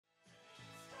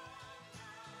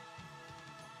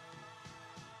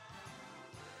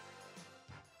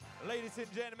Ladies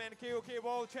and gentlemen, KOK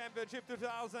World Championship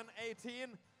 2018,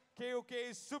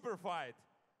 KOK Superfight.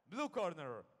 Blue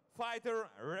corner, fighter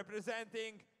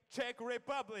representing Czech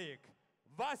Republic,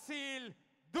 Vasil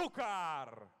Ducar.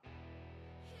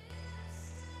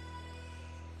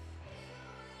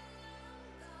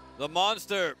 The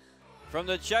monster from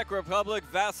the Czech Republic,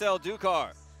 Vasil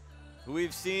Ducar, who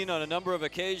we've seen on a number of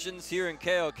occasions here in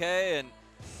KOK, and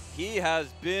he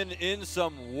has been in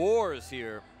some wars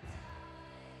here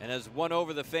and has won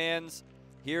over the fans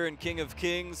here in King of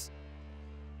Kings.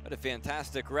 What a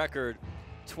fantastic record.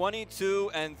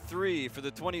 22-3 for the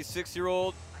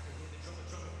 26-year-old.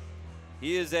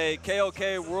 He is a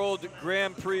KOK World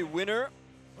Grand Prix winner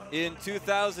in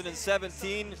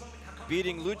 2017,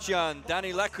 beating Lucian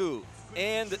Danilecu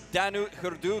and Danut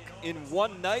Hrduk in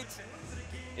one night,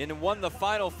 and won the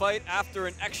final fight after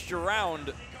an extra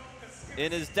round,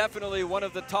 and is definitely one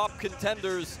of the top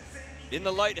contenders in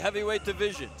the light heavyweight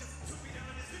division.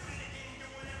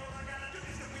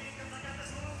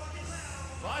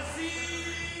 Vasil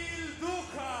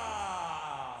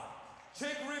Ducar,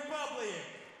 Czech Republic.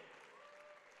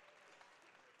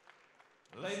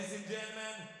 Ladies and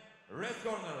gentlemen, red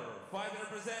corner, fighter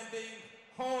representing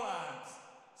Holland,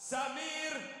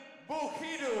 Samir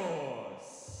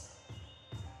Boukhidous.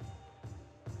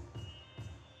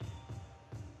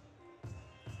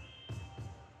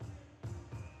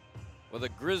 With a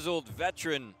grizzled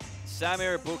veteran,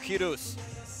 Samir Boukhidous,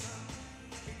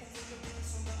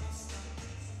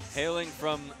 hailing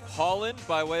from Holland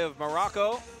by way of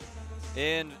Morocco,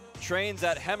 and trains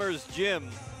at Hemmer's Gym.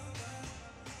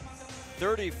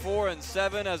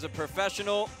 34-7 as a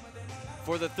professional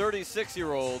for the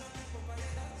 36-year-old.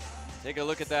 Take a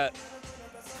look at that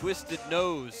twisted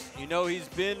nose. You know he's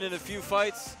been in a few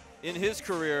fights in his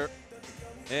career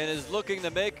and is looking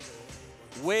to make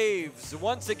waves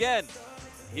once again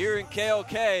here in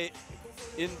KOK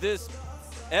in this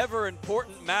ever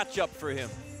important matchup for him.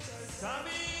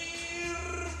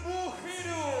 Samir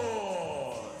Boukhidous,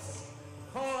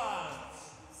 Holland.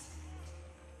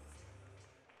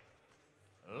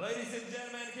 Ladies and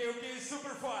gentlemen, KOK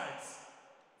Superfights.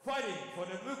 Fighting for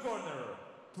the blue corner,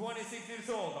 26 years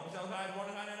old, official height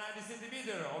 190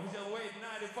 centimeters, official weight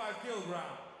 95 kg.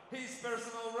 His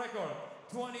personal record,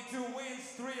 22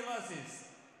 wins, 3 losses.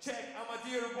 Czech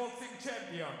amateur boxing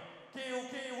champion,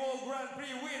 KOK World Grand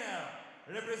Prix winner,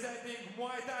 representing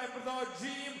Muay Thai Pro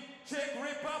Gym, Czech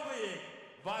Republic,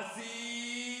 Vasil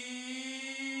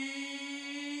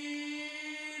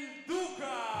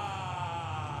Ducar.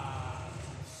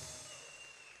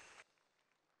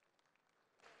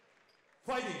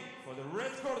 Fighting for the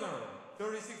red corner,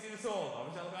 36 years old,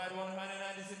 official height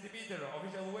 190 centimeters,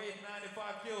 official weight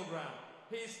 95 kg.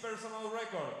 His personal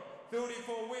record,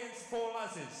 34 wins, 4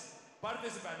 losses.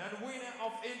 Participant and winner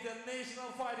of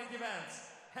international fighting events,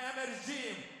 Hemmer's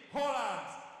Gym, Holland,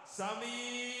 Samir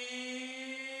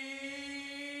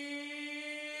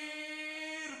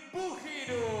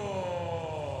Boukhidous.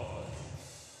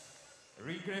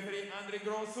 Ring referee Andre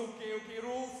Grosso, KOK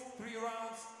rules, 3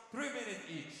 rounds, 3 minutes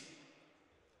each.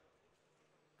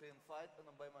 Clean fight and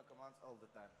obey my commands all the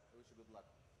time. I wish you good luck.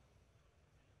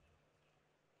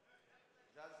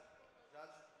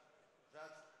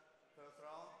 Judge, first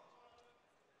round.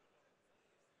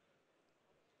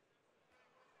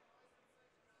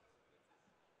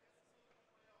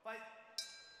 Fight.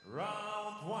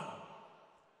 Round 1.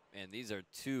 And these are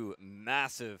two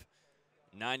massive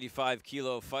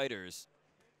 95-kilo fighters.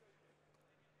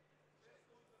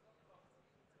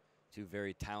 Two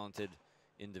very talented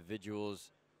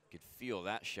individuals. You could feel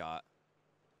that shot.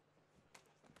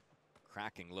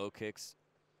 Cracking low kicks.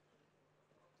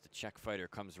 The Czech fighter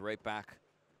comes right back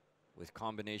with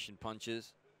combination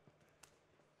punches.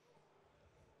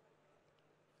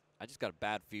 I just got a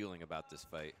bad feeling about this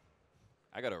fight.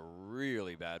 I got a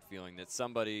really bad feeling that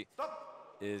somebody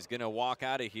is gonna walk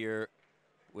out of here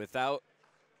without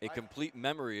a complete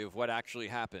memory of what actually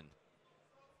happened.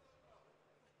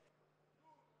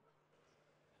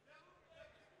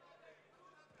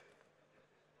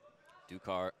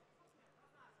 Ducar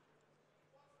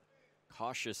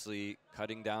cautiously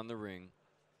cutting down the ring.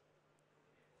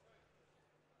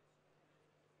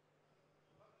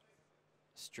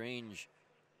 Strange,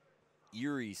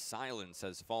 eerie silence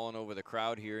has fallen over the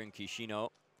crowd here in Chisinau.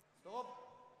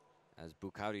 As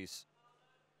Boukhidous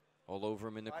all over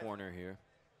him in the corner here.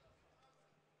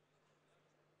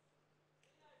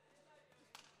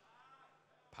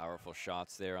 Powerful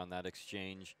shots there on that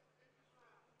exchange.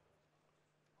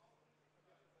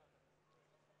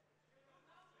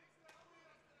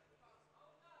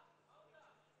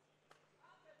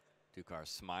 Ducar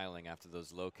smiling after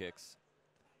those low kicks.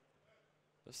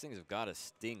 Those things have got to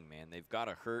sting, man. They've got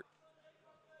to hurt.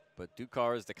 But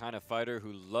Ducar is the kind of fighter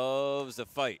who loves a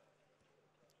fight.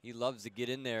 He loves to get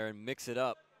in there and mix it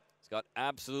up. He's got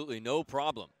absolutely no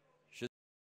problem.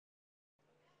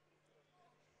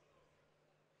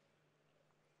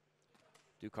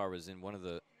 Ducar was in one of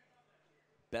the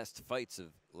best fights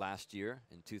of last year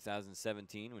in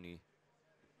 2017 when he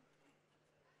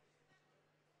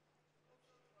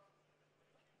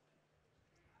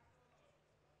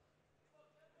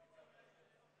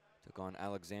took on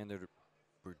Alexander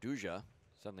Berduja.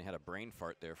 Suddenly had a brain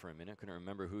fart there for a minute. Couldn't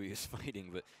remember who he was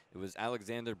fighting, but it was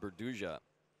Alexander Berduja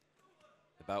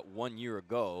about 1 year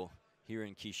ago here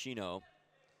in Chisinau,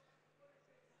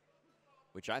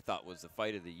 which I thought was the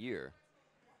fight of the year.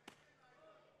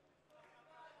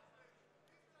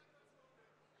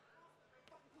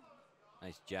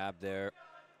 Nice jab there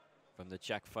from the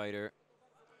Czech fighter.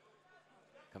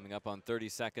 Coming up on 30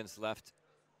 seconds left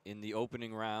in the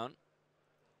opening round.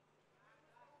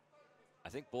 I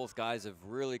think both guys have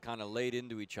really kind of laid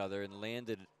into each other and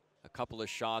landed a couple of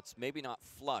shots, maybe not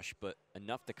flush, but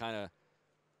enough to kind of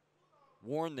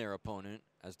warn their opponent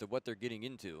as to what they're getting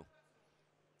into.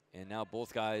 And now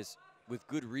both guys, with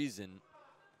good reason,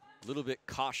 a little bit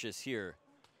cautious here.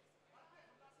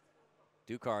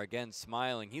 Ducar again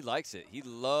smiling. He likes it. He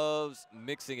loves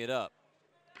mixing it up.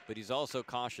 But he's also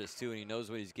cautious too, and he knows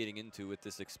what he's getting into with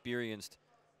this experienced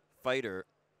fighter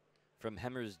from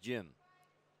Hemmer's Gym.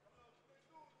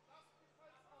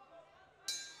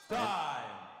 Time.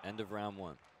 End of round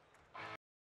one.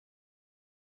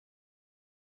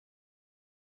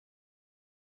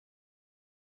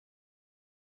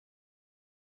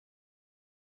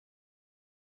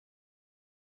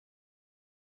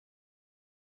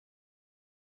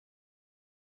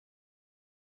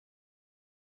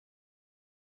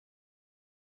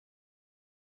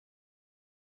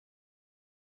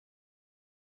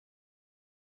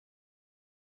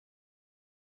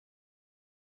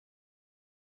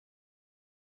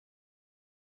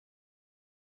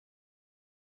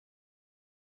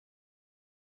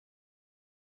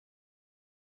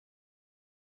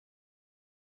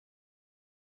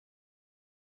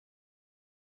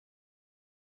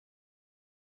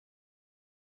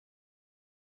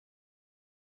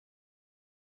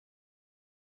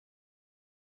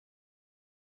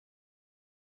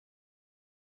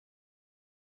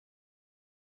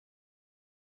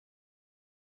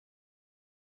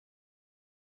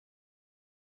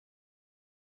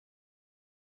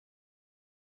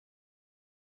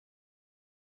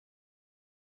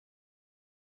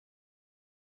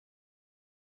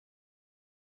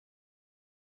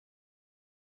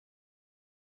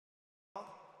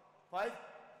 Fight.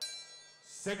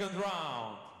 Second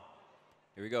round.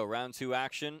 Here we go, round two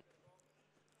action.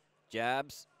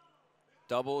 Jabs,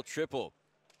 double, triple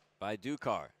by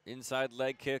Ducar. Inside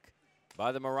leg kick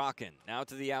by the Moroccan. Now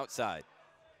to the outside.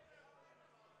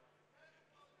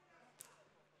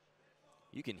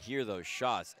 You can hear those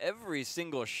shots. Every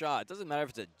single shot. It doesn't matter if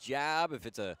it's a jab, if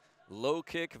it's a low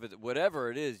kick, if it's whatever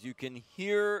it is. You can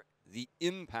hear the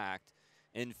impact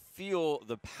and feel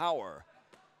the power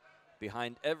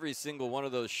behind every single one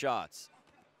of those shots.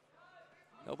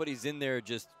 Nobody's in there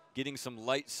just getting some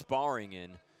light sparring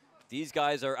in. These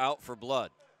guys are out for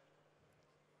blood.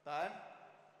 Time.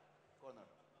 Corner.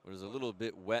 It was a little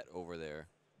bit wet over there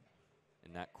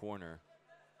in that corner.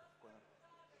 Corner.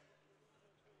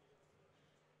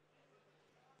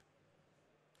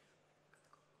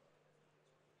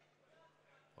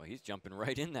 Well, he's jumping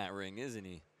right in that ring, isn't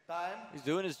he? Time. He's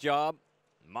doing his job,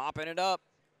 mopping it up.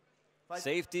 Fight.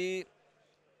 Safety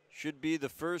should be the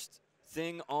first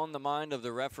thing on the mind of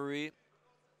the referee.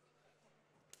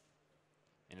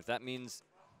 And if that means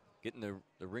getting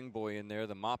the ring boy in there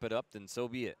to mop it up, then so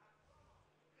be it.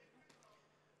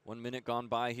 1 minute gone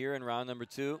by here in round number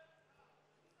two.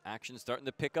 Action starting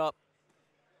to pick up.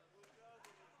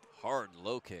 Hard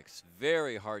low kicks,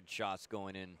 very hard shots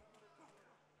going in.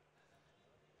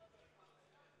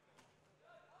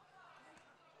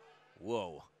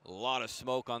 Whoa, a lot of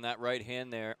smoke on that right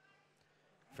hand there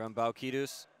from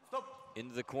Boukhidous. Stop.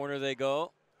 Into the corner they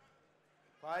go.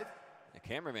 Fight. The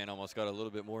cameraman almost got a little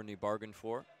bit more than he bargained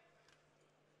for.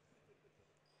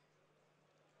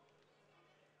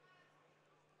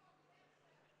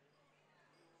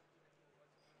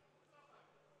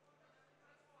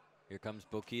 Here comes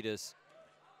Boukhidous.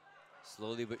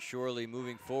 Slowly but surely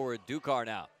moving forward. Ducar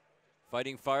now,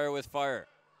 fighting fire with fire.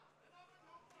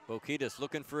 Boukhidous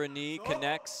looking for a knee,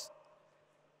 connects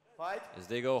Fight. as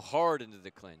they go hard into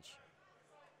the clinch.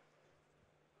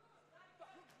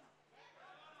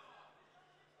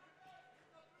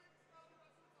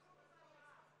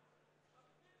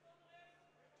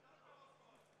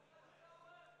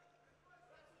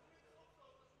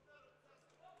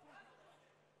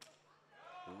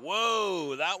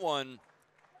 Whoa, that one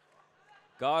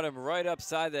got him right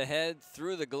upside the head,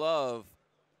 through the glove.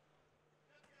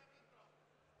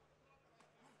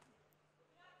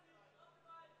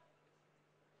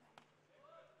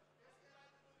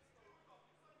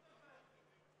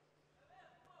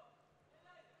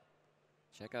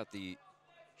 Check out the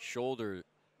shoulder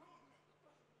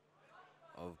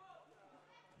of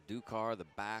Ducar, the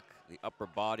back, the upper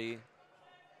body.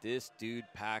 This dude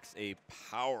packs a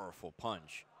powerful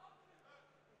punch.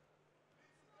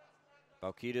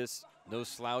 Boukhidous, no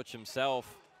slouch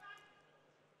himself.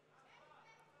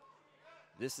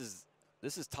 This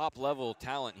is top level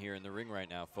talent here in the ring right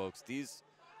now, folks. These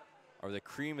are the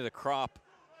cream of the crop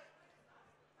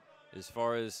as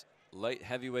far as light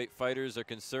heavyweight fighters are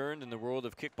concerned in the world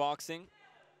of kickboxing.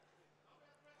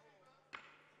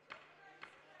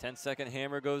 10-second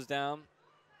hammer goes down.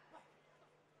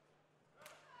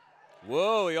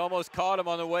 Whoa, he almost caught him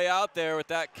on the way out there with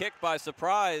that kick by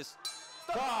surprise.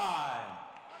 Time.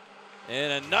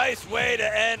 And a nice way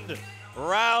to end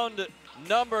round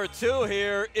number 2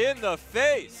 here in the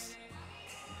face.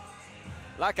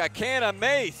 Like a can of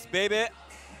mace, baby.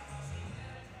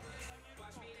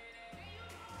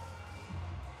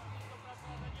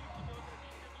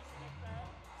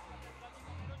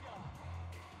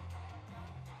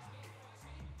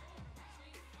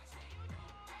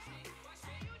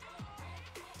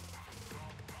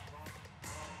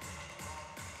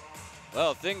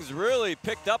 Well, things really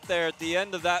picked up there at the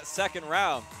end of that second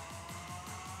round.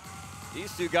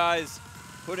 These two guys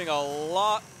putting a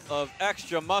lot of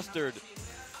extra mustard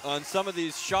on some of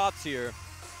these shots here.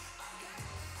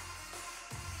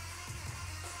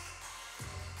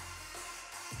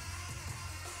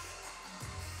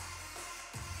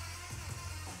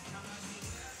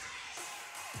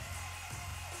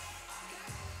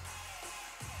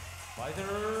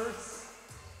 Fighters.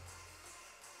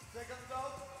 Seconds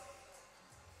out.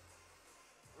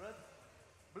 Red,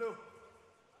 blue.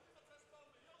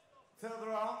 Third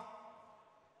round.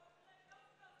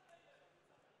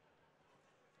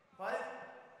 Fight.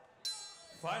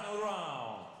 Final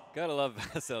round. Gotta love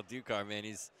Vasil Ducar, man.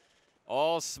 He's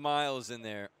all smiles in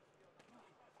there.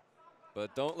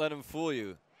 But don't let him fool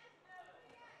you.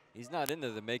 He's not in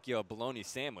there to make you a bologna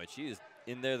sandwich. He is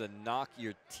in there to knock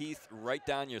your teeth right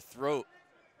down your throat.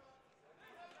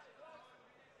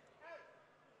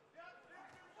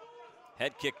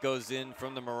 Head kick goes in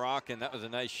from the Moroccan. That was a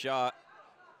nice shot.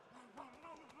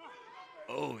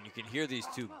 Oh, and you can hear these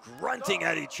two grunting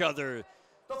at each other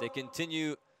as they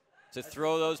continue to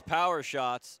throw those power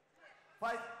shots.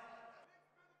 Fight.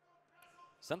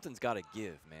 Something's got to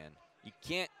give, man. You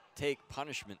can't take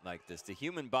punishment like this. The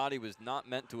human body was not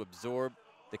meant to absorb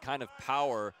the kind of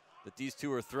power that these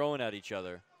two are throwing at each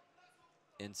other.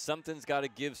 And something's got to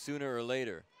give sooner or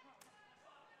later.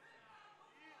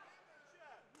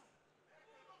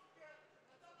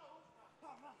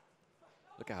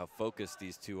 Look at how focused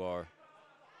these two are.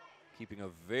 Keeping a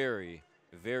very,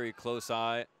 very close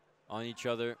eye on each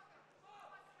other.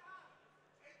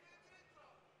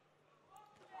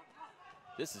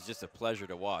 This is just a pleasure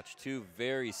to watch. Two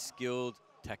very skilled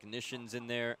technicians in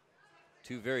there.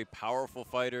 Two very powerful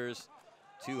fighters.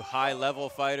 Two high-level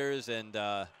fighters. And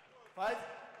Ducar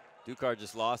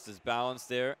just lost his balance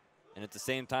there. And at the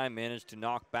same time managed to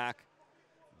knock back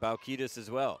Boukhidous as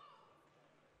well.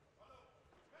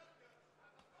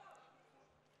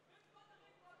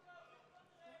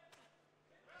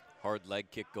 Hard leg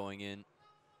kick going in.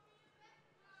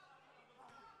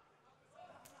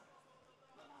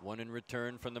 One in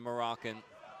return from the Moroccan.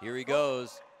 Here he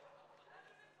goes.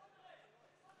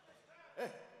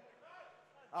 Hey.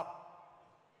 Up.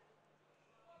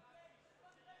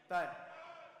 Time.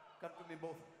 Come to me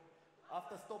both.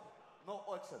 After stop, no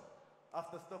action.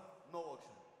 After stop, no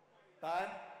action. Time.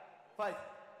 Fight.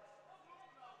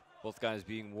 Both guys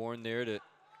being warned there to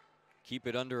keep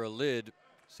it under a lid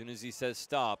as soon as he says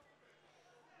stop.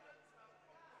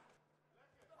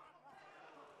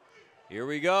 Here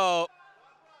we go.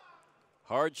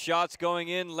 Hard shots going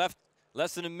in. Less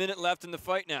than a minute left in the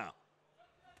fight now.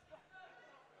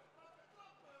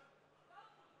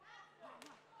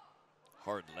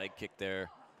 Hard leg kick there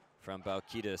from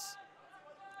Boukhidous.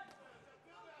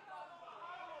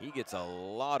 He gets a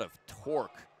lot of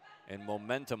torque and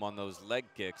momentum on those leg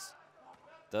kicks.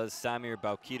 Does Samir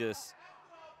Boukhidous.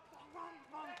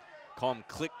 Call him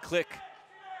click, click.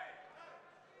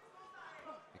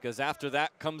 Because after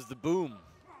that comes the boom.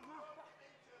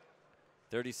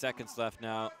 30 seconds left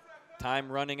now.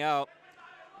 Time running out.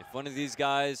 If one of these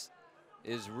guys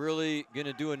is really going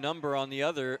to do a number on the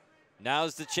other,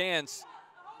 now's the chance.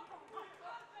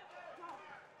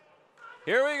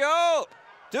 Here we go.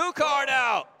 Ducar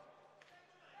now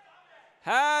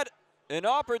had an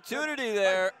opportunity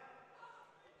there.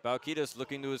 Boukhidous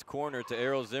looking to his corner to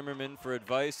Errol Zimmerman for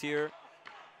advice here.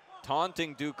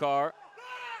 Taunting Ducar.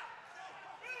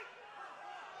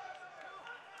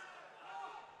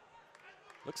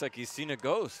 Looks like he's seen a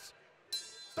ghost.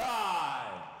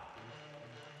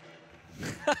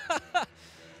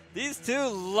 These two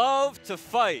love to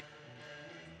fight.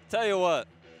 Tell you what.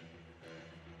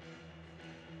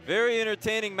 Very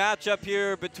entertaining matchup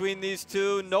here between these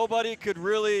two. Nobody could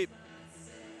really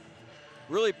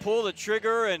pull the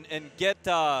trigger and get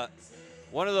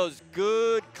one of those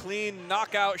good, clean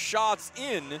knockout shots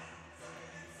in.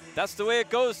 That's the way it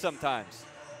goes sometimes.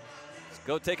 Let's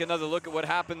go take another look at what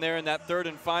happened there in that third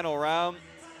and final round.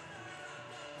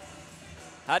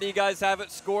 How do you guys have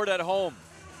it scored at home?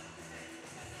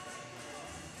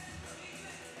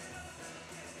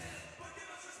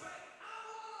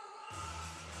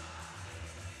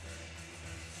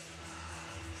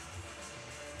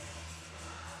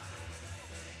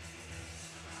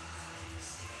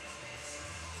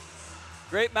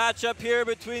 Great matchup here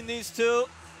between these two.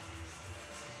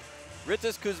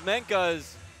 Rytis Kuzmenka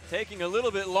is taking a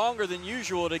little bit longer than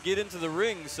usual to get into the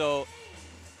ring, so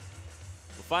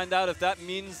we'll find out if that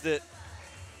means that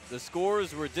the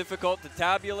scores were difficult to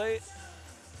tabulate.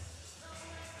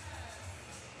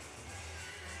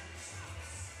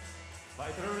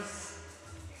 Fighters.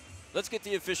 Let's get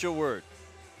the official word.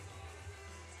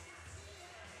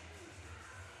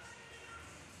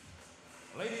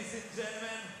 Ladies and gentlemen,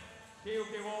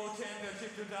 KOK World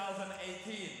Championship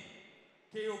 2018,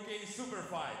 KOK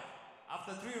Superfight.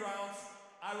 After 3 rounds,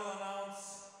 I will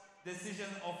announce decision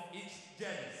of each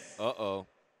judges. Uh-oh.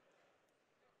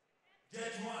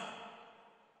 Judge 1,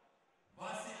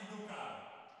 Vasil Ducar.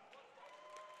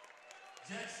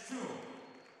 Judge 2,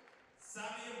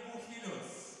 Samir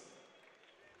Boukhidous.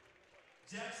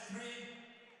 Judge 3,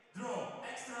 draw,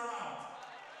 extra round.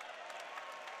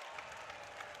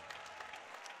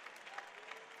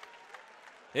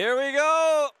 Here we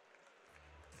go.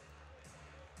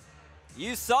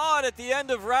 You saw it at the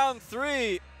end of round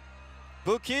 3.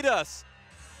 Boukhidous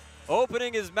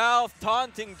opening his mouth,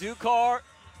 taunting Ducar.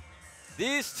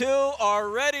 These two are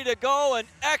ready to go an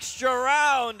extra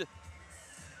round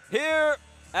here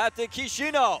at the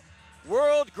Chisinau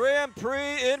World Grand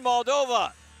Prix in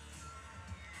Moldova.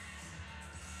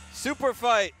 Super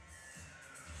fight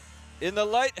in the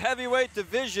light heavyweight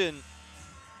division.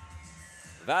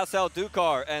 Vasil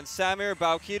Ducar and Samir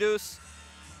Boukhidous.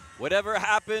 Whatever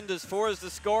happened as far as the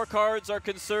scorecards are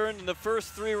concerned in the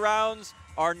first 3 rounds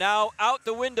are now out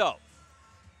the window.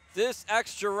 This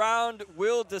extra round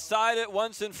will decide it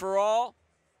once and for all.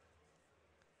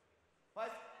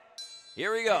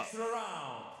 Here we go. Extra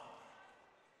round.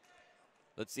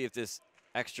 Let's see if this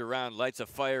extra round lights a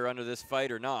fire under this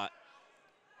fight or not.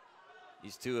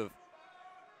 These two have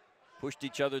pushed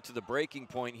each other to the breaking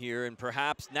point here, and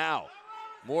perhaps now,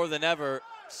 more than ever,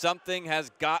 something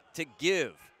has got to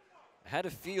give. I had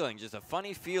a feeling, just a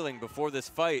funny feeling before this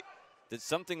fight, that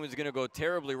something was going to go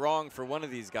terribly wrong for one of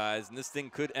these guys, and this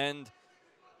thing could end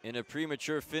in a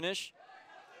premature finish.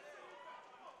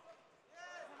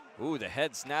 Ooh, the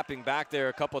head snapping back there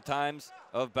a couple times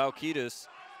of Boukhidous.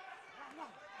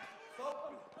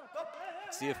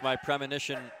 See if my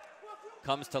premonition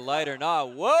comes to light or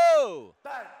not. Whoa!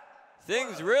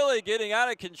 Things really getting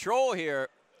out of control here.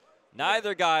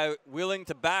 Neither guy willing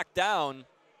to back down.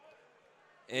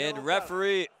 And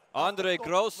referee Andre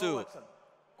Grosu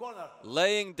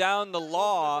laying down the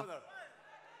law.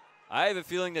 I have a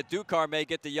feeling that Ducar may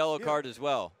get the yellow card as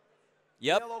well.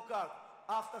 Yep. Yellow card.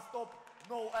 After stop,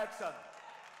 no action.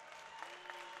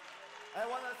 I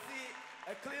want to see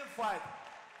a clean fight,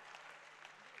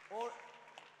 or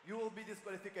you will be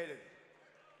disqualified.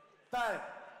 Time.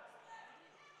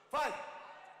 Fight.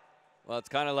 Well, it's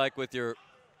kind of like with your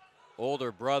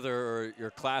older brother or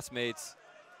your classmates.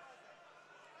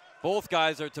 Both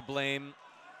guys are to blame.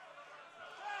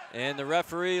 And the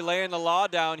referee laying the law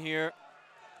down here.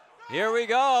 Here we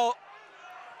go.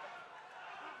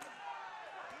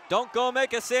 Don't go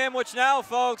make a sandwich now,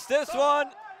 folks. This one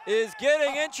is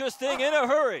getting interesting in a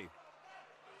hurry.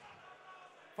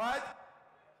 Fight.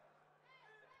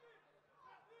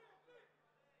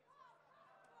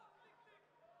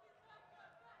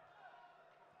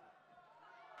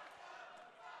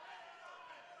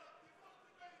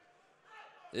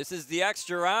 This is the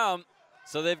extra round,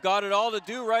 so they've got it all to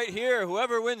do right here.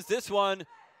 Whoever wins this one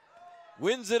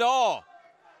wins it all.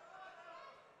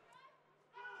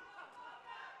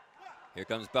 Here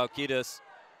comes Boukhidous.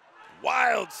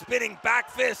 Wild spinning back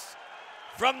fist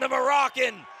from the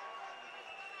Moroccan.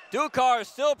 Ducar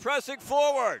still pressing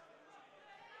forward.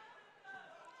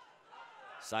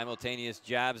 Simultaneous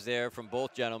jabs there from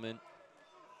both gentlemen.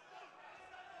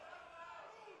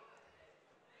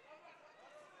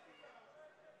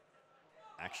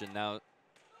 Action now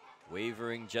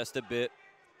wavering just a bit.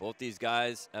 Both these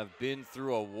guys have been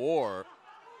through a war,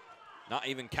 not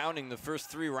even counting the first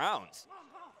 3 rounds.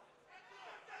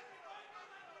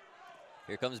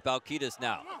 Here comes Boukhidous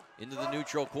now into the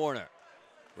neutral corner.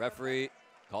 Referee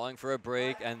calling for a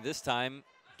break, and this time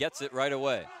gets it right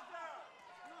away.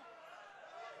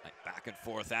 Back and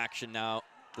forth action now.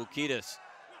 Boukhidous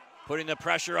putting the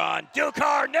pressure on.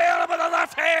 Ducar nailed him with the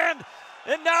left hand,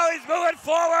 and now he's moving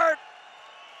forward.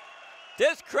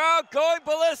 This crowd going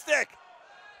ballistic.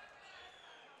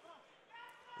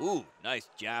 Ooh, nice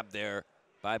jab there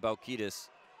by Boukhidous.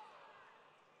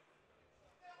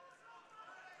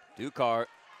 Ducar,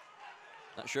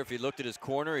 not sure if he looked at his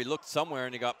corner. He looked somewhere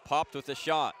and he got popped with a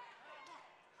shot.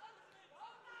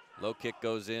 Low kick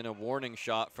goes in, a warning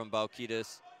shot from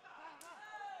Boukhidous.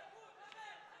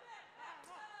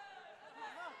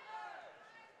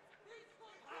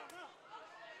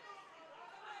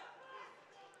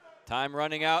 Time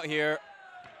running out here.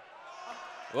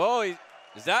 Whoa,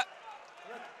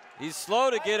 he's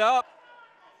slow to get up.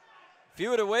 If he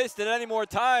would have wasted any more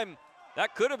time,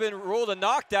 that could have been ruled a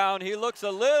knockdown. He looks a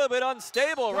little bit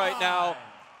unstable right now.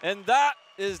 And that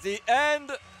is the end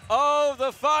of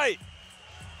the fight.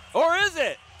 Or is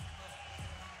it?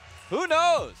 Who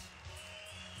knows?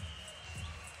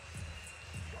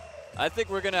 I think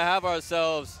we're going to have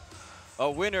ourselves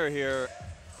a winner here,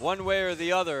 one way or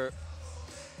the other.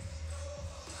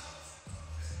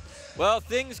 Well,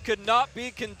 things could not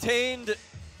be contained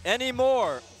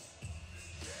anymore.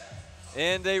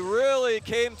 And they really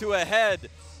came to a head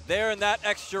there in that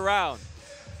extra round.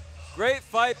 Great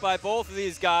fight by both of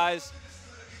these guys.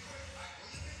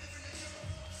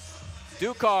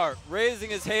 Ducar raising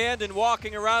his hand and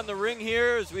walking around the ring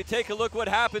here as we take a look what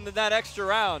happened in that extra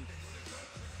round.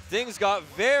 Things got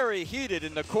very heated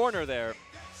in the corner there.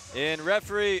 And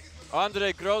referee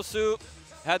Andre Grosu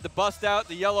had to bust out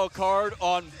the yellow card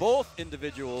on both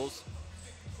individuals.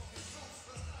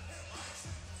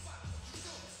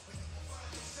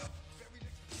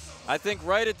 I think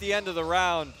right at the end of the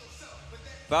round,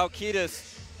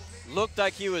 Boukhidous looked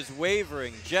like he was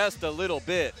wavering just a little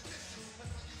bit.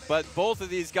 But both of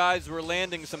these guys were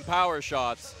landing some power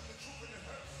shots.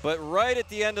 But right at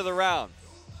the end of the round,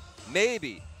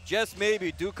 maybe, just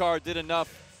maybe, Ducar did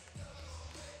enough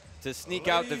to sneak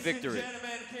out the victory. Ladies and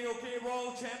gentlemen, KOK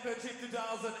World Championship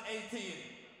 2018,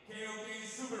 KOK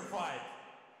Superfight.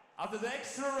 After the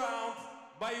extra round,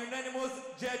 by unanimous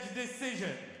judge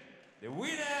decision, the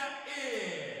winner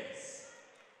is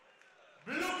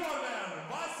blue corner,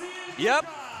 Vasil Ducar, Yep.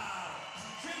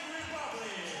 Czech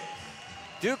Republic.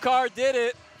 Ducar did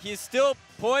it. He's still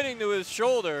pointing to his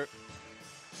shoulder.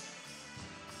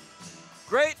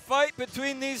 Great fight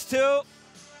between these two.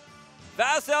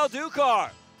 Vasil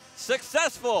Ducar,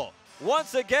 successful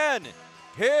once again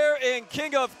here in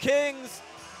King of Kings,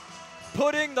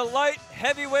 putting the light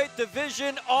heavyweight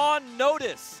division on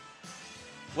notice.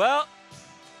 Well,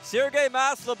 Sergey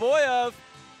Masloboyev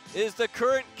is the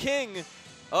current king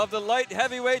of the light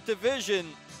heavyweight division.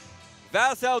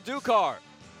 Vasil Ducar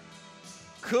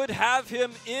could have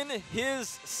him in his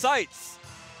sights.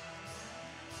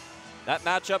 That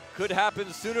matchup could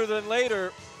happen sooner than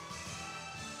later.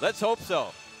 Let's hope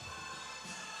so.